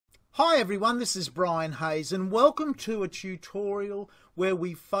Hi everyone, this is Brian Hayes and welcome to a tutorial where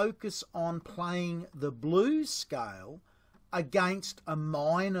we focus on playing the blues scale against a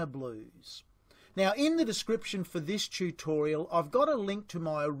minor blues. Now in the description for this tutorial I've got a link to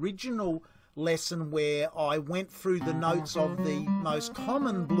my original lesson where I went through the notes of the most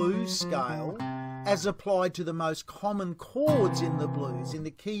common blues scale as applied to the most common chords in the blues. In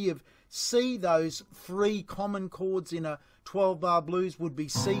the key of C, those three common chords in a 12-bar blues would be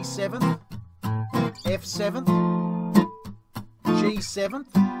C7th, F7th,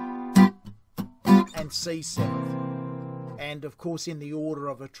 G7th, and C7th. And of course in the order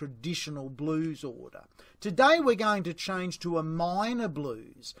of a traditional blues order. Today we're going to change to a minor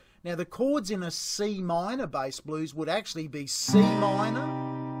blues. Now the chords in a C minor bass blues would actually be C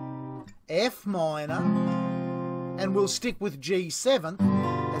minor, F minor, and we'll stick with G7th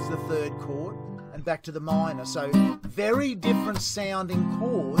as the third chord, and back to the minor. So very different sounding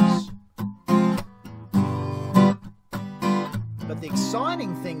chords. But the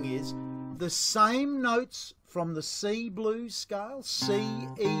exciting thing is the same notes from the C blues scale, C,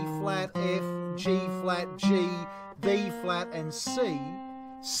 E flat, F, G flat, G, B flat and C,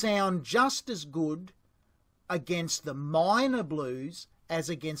 sound just as good against the minor blues as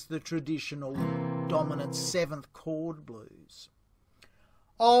against the traditional dominant 7th chord blues.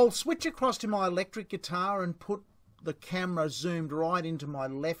 I'll switch across to my electric guitar and put the camera zoomed right into my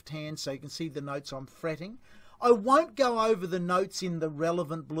left hand so you can see the notes I'm fretting. I won't go over the notes in the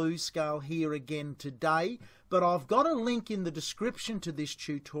relevant blues scale here again today, but I've got a link in the description to this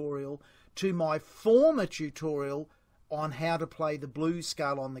tutorial to my former tutorial on how to play the blues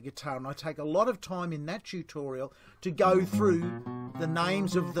scale on the guitar, and I take a lot of time in that tutorial to go through the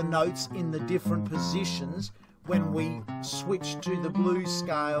names of the notes in the different positions when we switch to the blues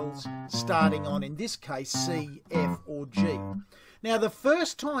scales starting on, in this case, C, F or G. Now the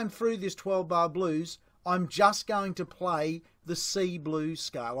first time through this 12-bar blues I'm just going to play the C blues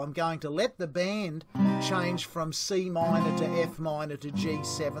scale. I'm going to let the band change from C minor to F minor to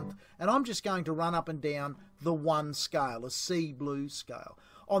G7th, and I'm just going to run up and down the one scale, a C blues scale.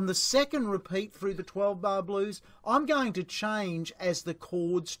 On the second repeat through the 12-bar blues, I'm going to change as the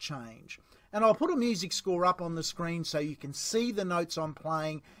chords change. And I'll put a music score up on the screen so you can see the notes I'm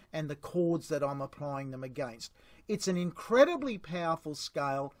playing and the chords that I'm applying them against. It's an incredibly powerful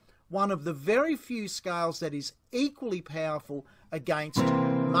scale, one of the very few scales that is equally powerful against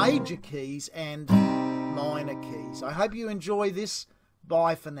major keys and minor keys. I hope you enjoy this.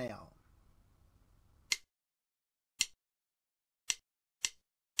 Bye for now.